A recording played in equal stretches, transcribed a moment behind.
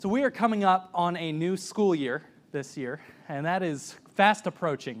So we are coming up on a new school year this year, and that is fast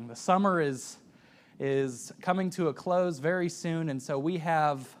approaching. The summer is coming to a close very soon, and so we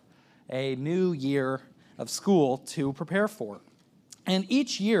have a new year of school to prepare for. And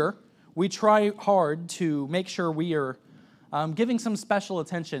each year, we try hard to make sure we are giving some special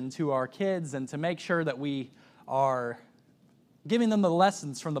attention to our kids and to make sure that we are giving them the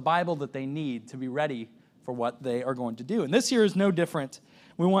lessons from the Bible that they need to be ready for what they are going to do. And this year is no different.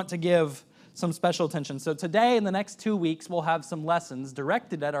 We want to give some special attention. So today, in the next 2 weeks, we'll have some lessons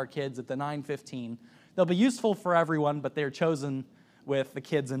directed at our kids at the 9:15. They'll be useful for everyone, but they're chosen with the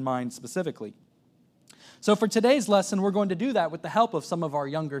kids in mind specifically. So for today's lesson, we're going to do that with the help of some of our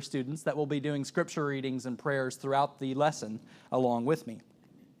younger students that will be doing scripture readings and prayers throughout the lesson along with me.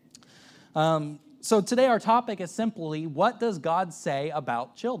 So today our topic is simply, what does God say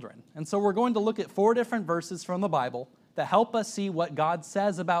about children? And so we're going to look at 4 different verses from the Bible that help us see what God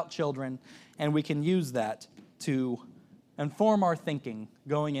says about children, and we can use that to inform our thinking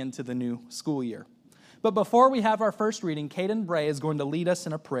going into the new school year. But before we have our first reading, Caden Bray is going to lead us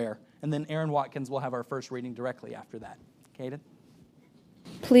in a prayer, and then Aaron Watkins will have our first reading directly after that. Caden?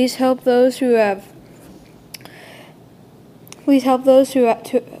 Please help those who have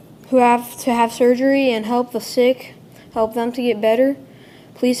to have surgery, and help the sick, help them to get better.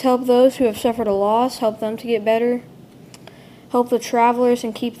 Please help those who have suffered a loss, help them to get better. Help the travelers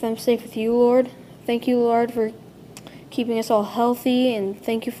and keep them safe with you, Lord. Thank you, Lord, for keeping us all healthy, and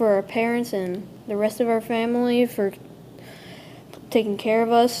thank you for our parents and the rest of our family for taking care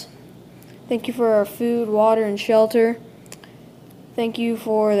of us. Thank you for our food, water, and shelter. Thank you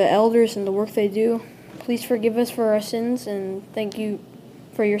for the elders and the work they do. Please forgive us for our sins, and thank you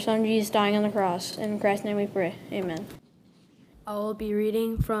for your Son Jesus dying on the cross. In Christ's name we pray. Amen. I will be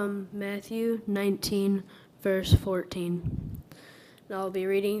reading from Matthew 19, verse 14. And I'll be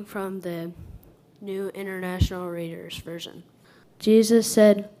reading from the New International Reader's Version. Jesus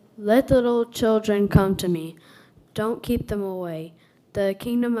said, "Let the little children come to me. Don't keep them away. The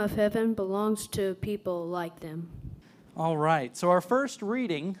kingdom of heaven belongs to people like them." All right, so our first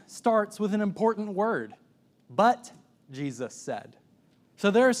reading starts with an important word, but Jesus said.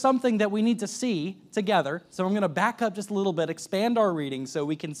 So there is something that we need to see together. So I'm going to back up just a little bit, expand our reading so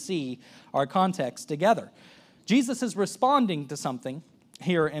we can see our context together. Jesus is responding to something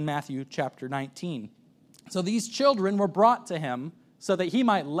here in Matthew chapter 19. So these children were brought to him so that he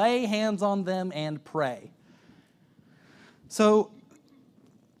might lay hands on them and pray. So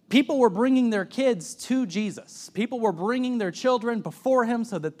people were bringing their kids to Jesus. People were bringing their children before him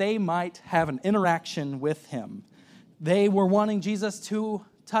so that they might have an interaction with him. They were wanting Jesus to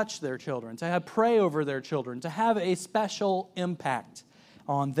touch their children, to pray over their children, to have a special impact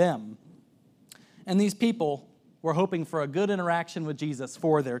on them. And these people were hoping for a good interaction with Jesus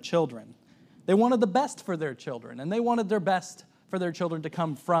for their children. They wanted the best for their children, and they wanted their best for their children to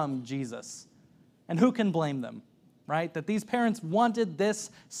come from Jesus. And who can blame them, right? That these parents wanted this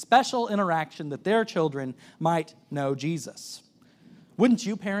special interaction that their children might know Jesus. Wouldn't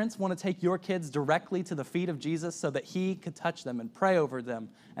you, parents, want to take your kids directly to the feet of Jesus so that he could touch them and pray over them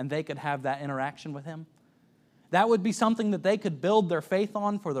and they could have that interaction with him? That would be something that they could build their faith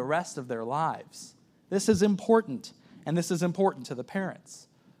on for the rest of their lives. This is important, and this is important to the parents.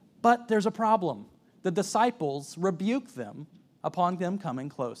 But there's a problem. The disciples rebuke them upon them coming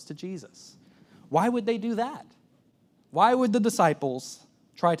close to Jesus. Why would they do that? Why would the disciples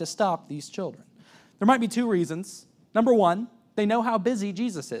try to stop these children? There might be 2 reasons. Number 1, they know how busy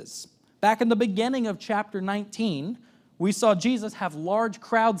Jesus is. Back in the beginning of chapter 19, we saw Jesus have large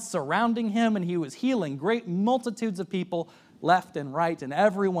crowds surrounding him, and he was healing great multitudes of people left and right, and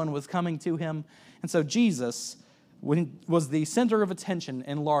everyone was coming to him. And so Jesus was the center of attention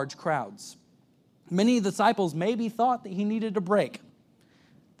in large crowds. Many disciples maybe thought that he needed a break.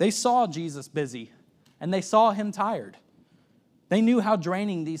 They saw Jesus busy, and they saw him tired. They knew how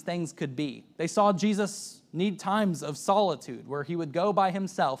draining these things could be. They saw Jesus need times of solitude where he would go by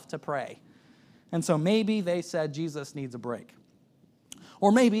himself to pray. And so maybe they said Jesus needs a break.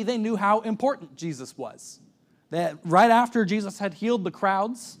 Or maybe they knew how important Jesus was. That right after Jesus had healed the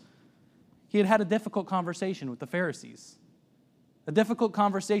crowds, he had had a difficult conversation with the Pharisees. A difficult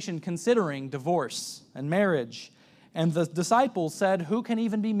conversation considering divorce and marriage. And the disciples said, who can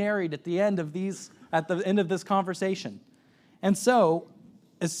even be married at the end of this conversation? And so,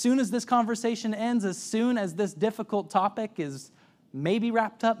 as soon as this conversation ends, as soon as this difficult topic is maybe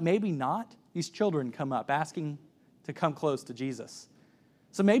wrapped up, maybe not, these children come up asking to come close to Jesus.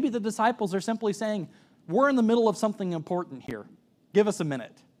 So maybe the disciples are simply saying, we're in the middle of something important here. Give us a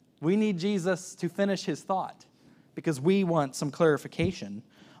minute. We need Jesus to finish his thought because we want some clarification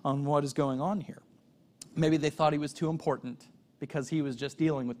on what is going on here. Maybe they thought he was too important because he was just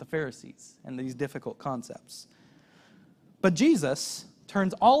dealing with the Pharisees and these difficult concepts. But Jesus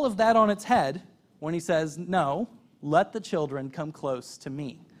turns all of that on its head when he says, no, let the children come close to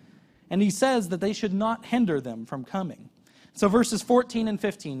me. And he says that they should not hinder them from coming. So verses 14 and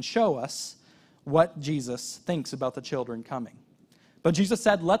 15 show us what Jesus thinks about the children coming. But Jesus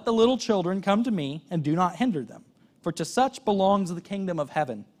said, let the little children come to me and do not hinder them, for to such belongs the kingdom of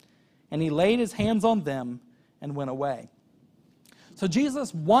heaven. And he laid his hands on them and went away. So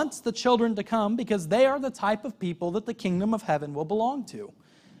Jesus wants the children to come because they are the type of people that the kingdom of heaven will belong to.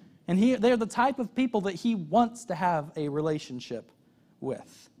 And they're the type of people that he wants to have a relationship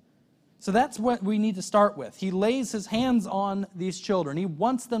with. So that's what we need to start with. He lays his hands on these children. He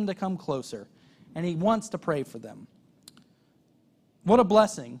wants them to come closer, and he wants to pray for them. What a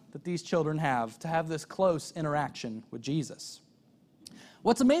blessing that these children have to have this close interaction with Jesus.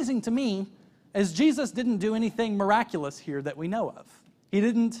 What's amazing to me is Jesus didn't do anything miraculous here that we know of. He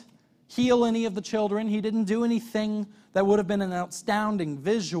didn't heal any of the children. He didn't do anything that would have been an outstanding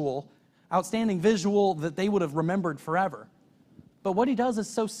visual that they would have remembered forever. But what he does is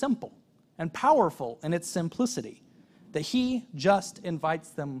so simple and powerful in its simplicity that he just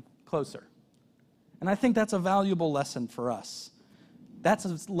invites them closer. And I think that's a valuable lesson for us. That's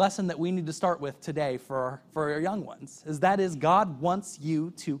a lesson that we need to start with today for our young ones, that is God wants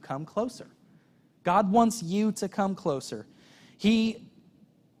you to come closer. God wants you to come closer. He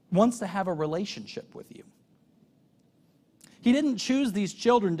wants to have a relationship with you. He didn't choose these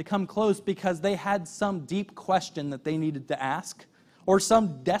children to come close because they had some deep question that they needed to ask or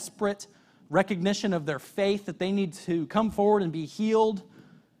some desperate recognition of their faith that they need to come forward and be healed.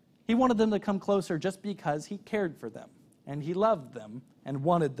 He wanted them to come closer just because he cared for them and he loved them and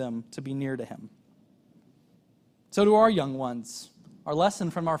wanted them to be near to him. So to our young ones, our lesson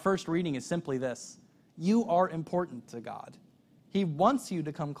from our first reading is simply this: you are important to God. He wants you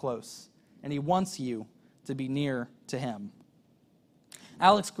to come close, and he wants you to be near to him.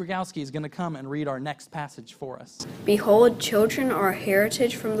 Alex Grigowski is going to come and read our next passage for us. Behold, children are a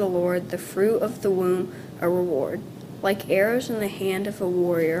heritage from the Lord, the fruit of the womb a reward. Like arrows in the hand of a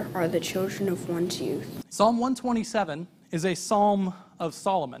warrior are the children of one's youth. Psalm 127 is a psalm of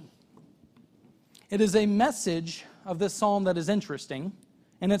Solomon. It is a message of this psalm that is interesting,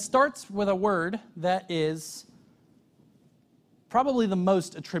 and it starts with a word that is probably the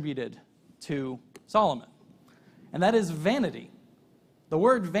most attributed to Solomon, and that is vanity. The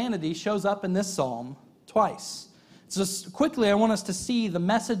word vanity shows up in this psalm twice. So just quickly, I want us to see the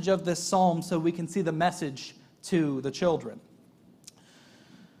message of this psalm so we can see the message to the children.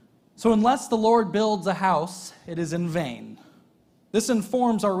 So unless the Lord builds a house, it is in vain. This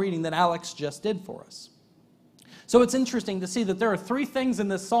informs our reading that Alex just did for us. So it's interesting to see that there are three things in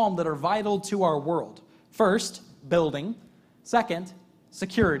this psalm that are vital to our world. First, building. Second,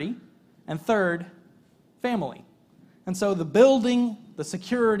 security. And third, family. And so the building, the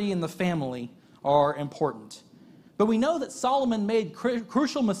security, and the family are important. But we know that Solomon made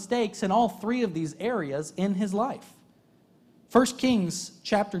crucial mistakes in all three of these areas in his life. 1 Kings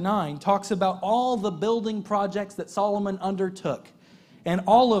chapter 9 talks about all the building projects that Solomon undertook, and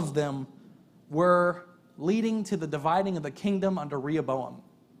all of them were leading to the dividing of the kingdom under Rehoboam,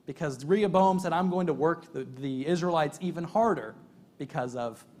 because Rehoboam said, I'm going to work the Israelites even harder because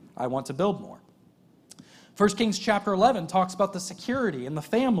of I want to build more. 1 Kings chapter 11 talks about the security and the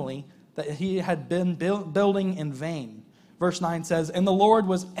family that he had been building in vain. Verse 9 says, and the Lord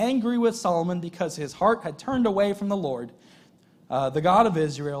was angry with Solomon because his heart had turned away from the Lord, the God of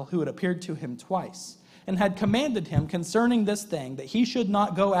Israel, who had appeared to him twice, and had commanded him concerning this thing, that he should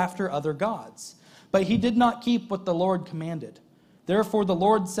not go after other gods. But he did not keep what the Lord commanded. Therefore the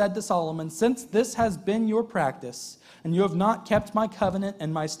Lord said to Solomon, since this has been your practice, and you have not kept my covenant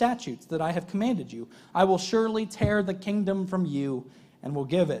and my statutes that I have commanded you, I will surely tear the kingdom from you and will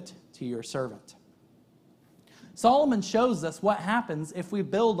give it to your servant. Solomon shows us what happens if we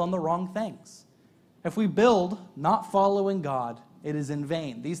build on the wrong things. If we build not following God, it is in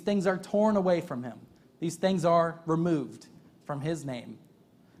vain. These things are torn away from him. These things are removed from his name.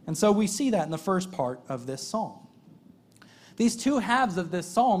 And so we see that in the first part of this psalm. These two halves of this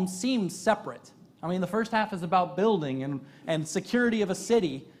psalm seem separate. I mean, the first half is about building and security of a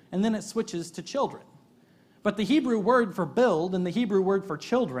city, and then it switches to children. But the Hebrew word for build and the Hebrew word for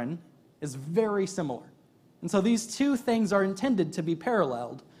children is very similar. And so these two things are intended to be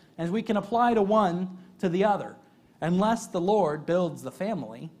paralleled, and we can apply to one to the other. Unless the Lord builds the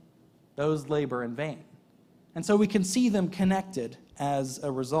family, those labor in vain. And so we can see them connected as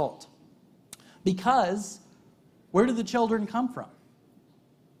a result. Because where do the children come from?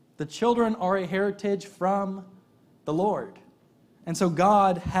 The children are a heritage from the Lord. And so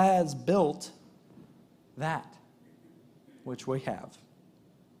God has built that which we have.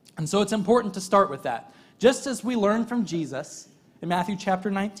 And so it's important to start with that. Just as we learn from Jesus in Matthew chapter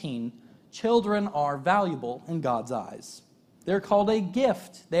 19, children are valuable in God's eyes. They're called a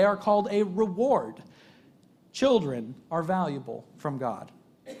gift. They are called a reward. Children are valuable from God.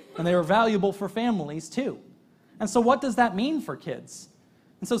 And they are valuable for families too. And so what does that mean for kids?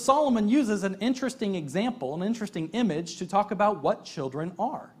 And so Solomon uses an interesting example, an interesting image to talk about what children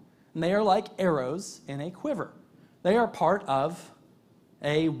are. And they are like arrows in a quiver. They are part of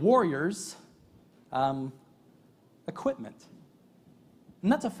a warrior's equipment.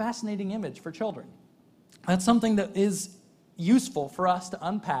 And that's a fascinating image for children. That's something that is useful for us to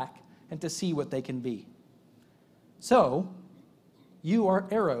unpack and to see what they can be. So, you are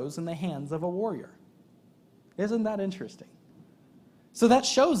arrows in the hands of a warrior. Isn't that interesting? So that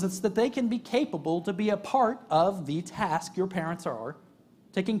shows us that they can be capable to be a part of the task your parents are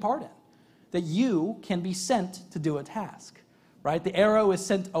taking part in. That you can be sent to do a task, right? The arrow is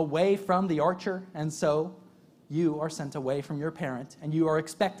sent away from the archer, and so you are sent away from your parent, and you are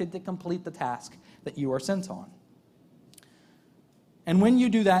expected to complete the task that you are sent on. And when you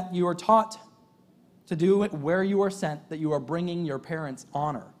do that, you are taught to do it where you are sent, that you are bringing your parents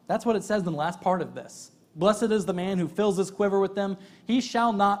honor. That's what it says in the last part of this. Blessed is the man who fills his quiver with them. He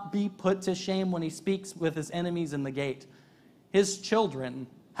shall not be put to shame when he speaks with his enemies in the gate. His children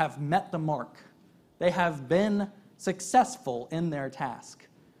have met the mark. They have been successful in their task.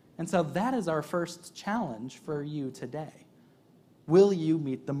 And so that is our first challenge for you today. Will you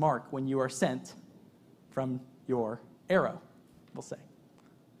meet the mark when you are sent from your arrow, we'll say.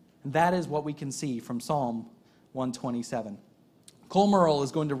 And that is what we can see from Psalm 127. Cole Merle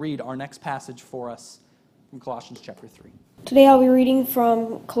is going to read our next passage for us from Colossians chapter 3. Today I'll be reading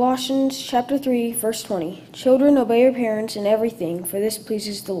from Colossians chapter 3, verse 20. Children, obey your parents in everything, for this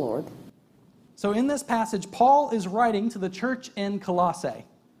pleases the Lord. So in this passage, Paul is writing to the church in Colossae.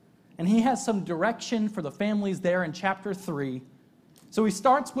 And he has some direction for the families there in chapter 3. So he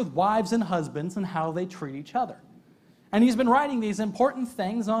starts with wives and husbands and how they treat each other. And he's been writing these important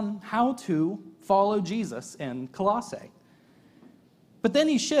things on how to follow Jesus in Colossae. But then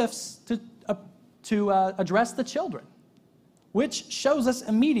he shifts to address the children, which shows us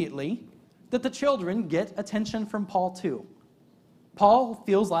immediately that the children get attention from Paul too. Paul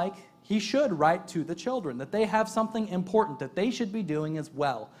feels like he should write to the children, that they have something important that they should be doing as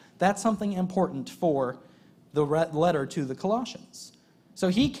well. That's something important for the letter to the Colossians. So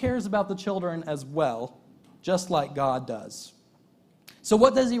he cares about the children as well, just like God does. So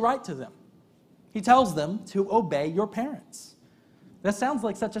what does he write to them? He tells them to obey your parents. That sounds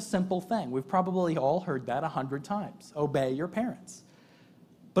like such a simple thing. We've probably all heard that 100 times. Obey your parents.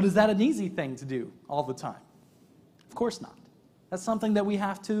 But is that an easy thing to do all the time? Of course not. That's something that we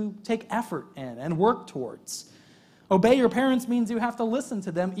have to take effort in and work towards. Obey your parents means you have to listen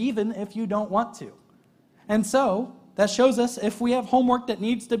to them even if you don't want to. And so, that shows us if we have homework that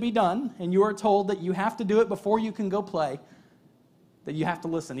needs to be done and you are told that you have to do it before you can go play, that you have to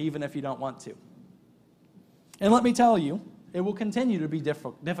listen even if you don't want to. And let me tell you, it will continue to be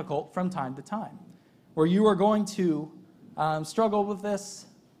difficult from time to time, where you are going to struggle with this,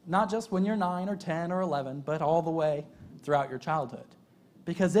 not just when you're 9 or 10 or 11, but all the way throughout your childhood.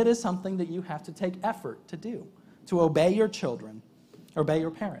 Because it is something that you have to take effort to do, to obey your children, obey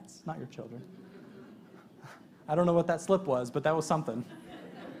your parents, not your children. I don't know what that slip was, but that was something.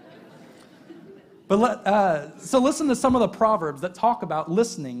 So listen to some of the Proverbs that talk about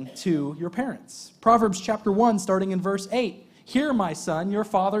listening to your parents. Proverbs chapter 1, starting in verse 8. Hear, my son, your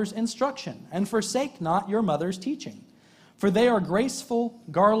father's instruction, and forsake not your mother's teaching. For they are graceful,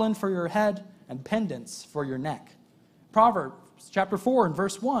 garland for your head, and pendants for your neck. Proverbs chapter 4, and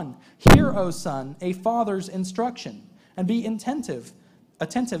verse 1. Hear, O son, a father's instruction, and be attentive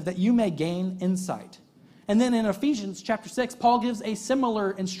that you may gain insight. And then in Ephesians chapter 6, Paul gives a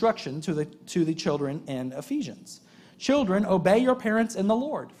similar instruction to the children in Ephesians. Children, obey your parents in the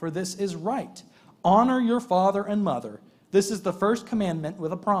Lord, for this is right. Honor your father and mother. This is the first commandment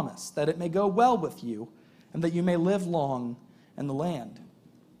with a promise, that it may go well with you, and that you may live long in the land.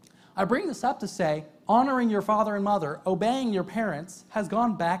 I bring this up to say, honoring your father and mother, obeying your parents, has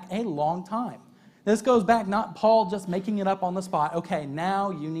gone back a long time. This goes back, not Paul just making it up on the spot, okay,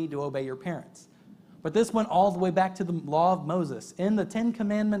 now you need to obey your parents. But this went all the way back to the law of Moses, in the 10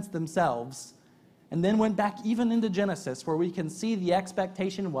 Commandments themselves, and then went back even into Genesis, where we can see the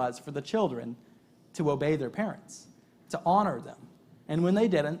expectation was for the children to obey their parents, to honor them. And when they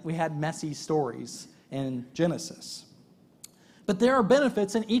didn't, we had messy stories in Genesis. But there are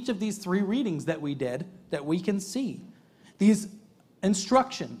benefits in each of these three readings that we did that we can see. These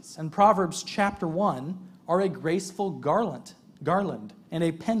instructions in Proverbs chapter 1 are a graceful garland and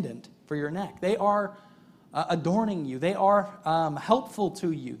a pendant for your neck. They are adorning you. They are helpful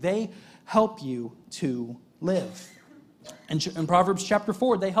to you. They help you to live. In Proverbs chapter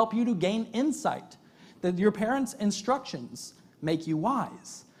 4, they help you to gain insight. That your parents' instructions make you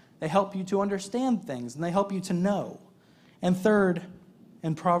wise. They help you to understand things, and they help you to know. And third,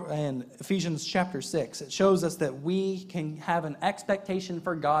 in Ephesians chapter 6, it shows us that we can have an expectation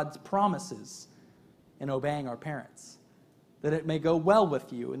for God's promises in obeying our parents, that it may go well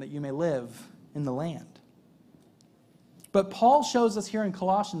with you and that you may live in the land. But Paul shows us here in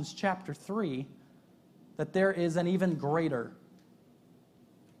Colossians chapter 3 that there is an even greater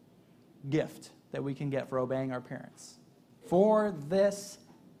gift that we can get for obeying our parents. For this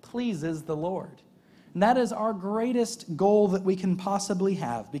pleases the Lord. And that is our greatest goal that we can possibly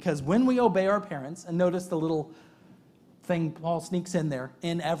have, because when we obey our parents, and notice the little thing Paul sneaks in there,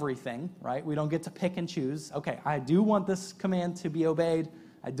 in everything, right? We don't get to pick and choose. Okay, I do want this command to be obeyed.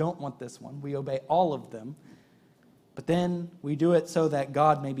 I don't want this one. We obey all of them. But then we do it so that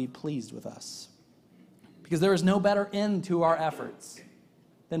God may be pleased with us. Because there is no better end to our efforts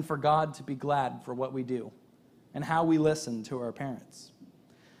than for God to be glad for what we do and how we listen to our parents.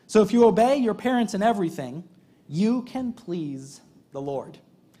 So if you obey your parents in everything, you can please the Lord.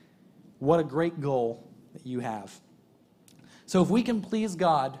 What a great goal that you have. So if we can please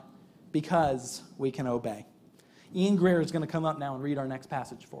God because we can obey. Ian Greer is going to come up now and read our next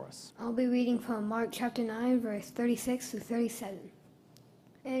passage for us. I'll be reading from Mark chapter 9, verse 36 through 37.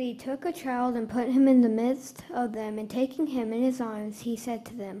 And he took a child and put him in the midst of them, and taking him in his arms, he said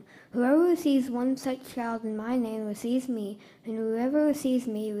to them, Whoever receives one such child in my name receives me, and whoever receives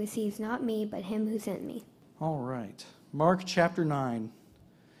me receives not me, but him who sent me. All right. Mark chapter 9.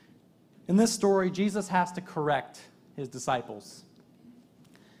 In this story, Jesus has to correct his disciples.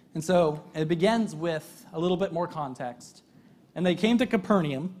 And so it begins with a little bit more context. And they came to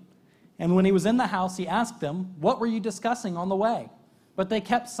Capernaum, and when he was in the house, he asked them, What were you discussing on the way? But they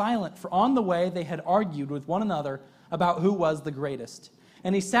kept silent, for on the way they had argued with one another about who was the greatest.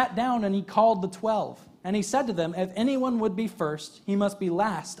 And he sat down and he called the 12. And he said to them, If anyone would be first, he must be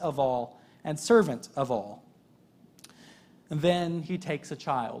last of all and servant of all. And then he takes a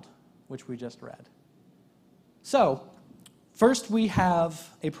child, which we just read. So, first we have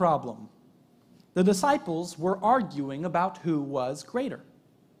a problem. The disciples were arguing about who was greater.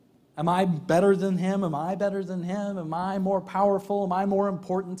 Am I better than him? Am I better than him? Am I more powerful? Am I more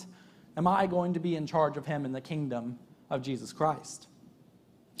important? Am I going to be in charge of him in the kingdom of Jesus Christ?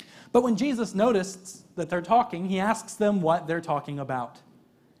 But when Jesus noticed that they're talking, he asks them what they're talking about.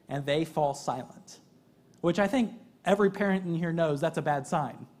 And they fall silent, which I think every parent in here knows that's a bad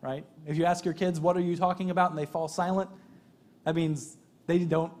sign, right? If you ask your kids, what are you talking about, and they fall silent, that means they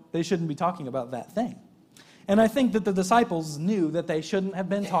shouldn't be talking about that thing. And I think that the disciples knew that they shouldn't have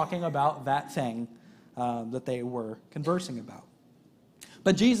been talking about that thing that they were conversing about.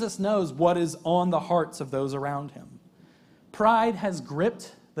 But Jesus knows what is on the hearts of those around him. Pride has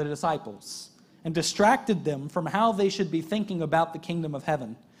gripped the disciples and distracted them from how they should be thinking about the kingdom of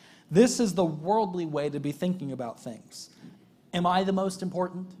heaven. This is the worldly way to be thinking about things. Am I the most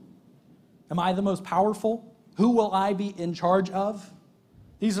important? Am I the most powerful? Who will I be in charge of?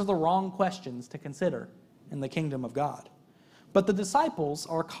 These are the wrong questions to consider in the kingdom of God. But the disciples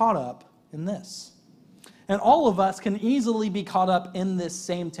are caught up in this. And all of us can easily be caught up in this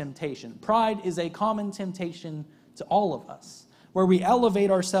same temptation. Pride is a common temptation to all of us, where we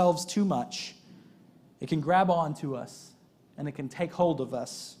elevate ourselves too much. It can grab onto us, and it can take hold of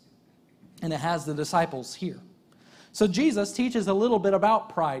us. And it has the disciples here. So Jesus teaches a little bit about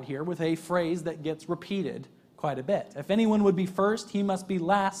pride here with a phrase that gets repeated quite a bit. If anyone would be first, he must be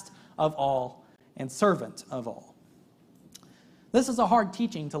last of all and servant of all. This is a hard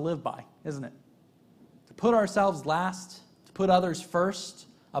teaching to live by, isn't it? To put ourselves last, to put others first,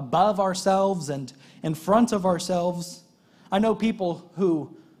 above ourselves and in front of ourselves. I know people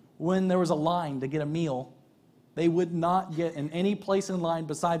who, when there was a line to get a meal, they would not get in any place in line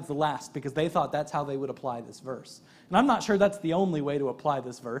besides the last because they thought that's how they would apply this verse. And I'm not sure that's the only way to apply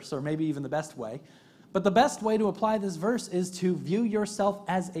this verse, or maybe even the best way. But the best way to apply this verse is to view yourself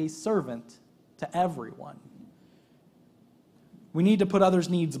as a servant to everyone. We need to put others'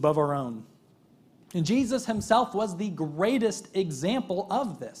 needs above our own. And Jesus himself was the greatest example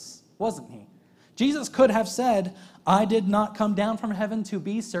of this, wasn't he? Jesus could have said, I did not come down from heaven to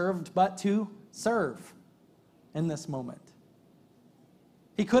be served, but to serve in this moment.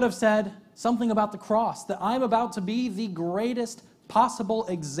 He could have said, something about the cross, that I'm about to be the greatest possible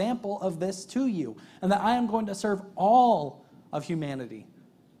example of this to you, and that I am going to serve all of humanity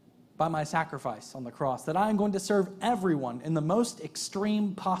by my sacrifice on the cross, that I am going to serve everyone in the most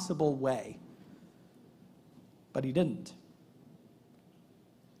extreme possible way. But he didn't.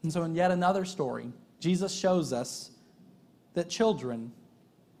 And so in yet another story, Jesus shows us that children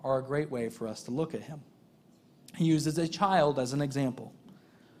are a great way for us to look at him. He uses a child as an example.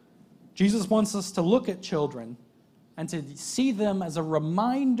 Jesus wants us to look at children and to see them as a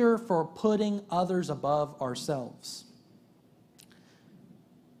reminder for putting others above ourselves.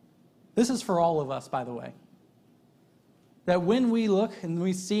 This is for all of us, by the way. That when we look and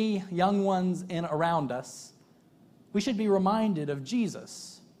we see young ones around us, we should be reminded of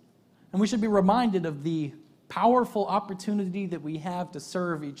Jesus. And we should be reminded of the powerful opportunity that we have to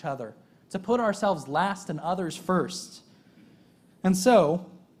serve each other, to put ourselves last and others first. And so,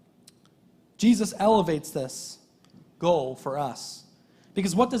 Jesus elevates this goal for us.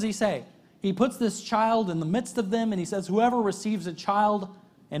 Because what does he say? He puts this child in the midst of them and he says, whoever receives a child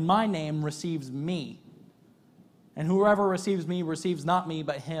in my name receives me. And whoever receives me receives not me,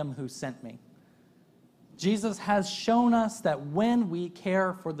 but him who sent me. Jesus has shown us that when we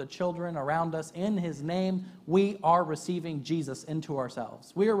care for the children around us in his name, we are receiving Jesus into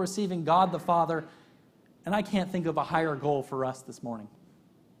ourselves. We are receiving God the Father, and I can't think of a higher goal for us this morning.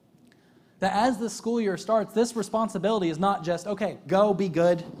 That as the school year starts, this responsibility is not just, okay, go, be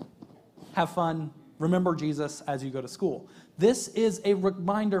good, have fun, remember Jesus as you go to school. This is a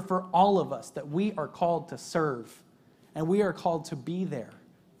reminder for all of us that we are called to serve, and we are called to be there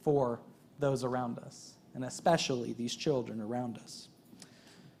for those around us, and especially these children around us.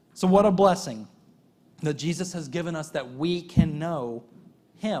 So what a blessing that Jesus has given us that we can know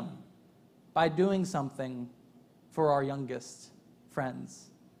him by doing something for our youngest friends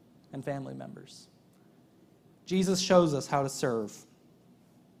and family members. Jesus shows us how to serve.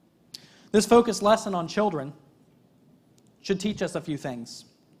 This focused lesson on children should teach us a few things.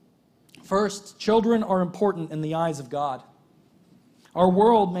 First, children are important in the eyes of God. Our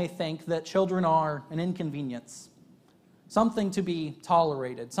world may think that children are an inconvenience, something to be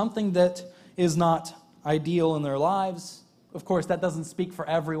tolerated, something that is not ideal in their lives. Of course, that doesn't speak for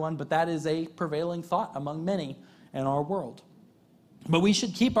everyone, but that is a prevailing thought among many in our world. But we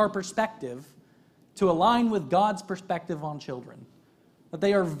should keep our perspective to align with God's perspective on children, that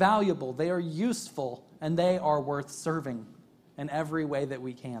they are valuable, they are useful, and they are worth serving in every way that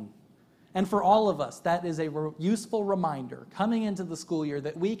we can. And for all of us, that is a useful reminder coming into the school year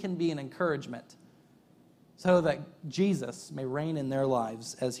that we can be an encouragement so that Jesus may reign in their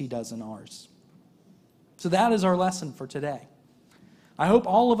lives as he does in ours. So that is our lesson for today. I hope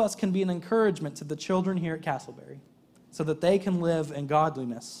all of us can be an encouragement to the children here at Castleberry so that they can live in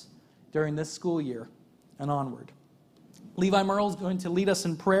godliness during this school year and onward. Levi Merle is going to lead us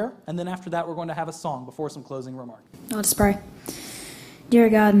in prayer, and then after that we're going to have a song before some closing remarks. Let us pray. Dear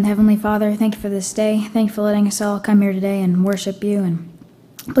God and Heavenly Father, thank you for this day. Thank you for letting us all come here today and worship you. And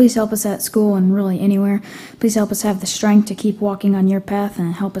please help us at school and really anywhere. Please help us have the strength to keep walking on your path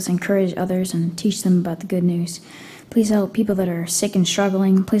and help us encourage others and teach them about the good news. Please help people that are sick and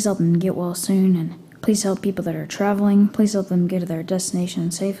struggling. Please help them get well soon. And please help people that are traveling. Please help them get to their destination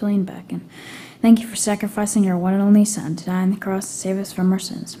safely and back. And thank you for sacrificing your one and only Son to die on the cross to save us from our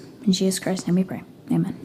sins. In Jesus Christ's name we pray. Amen.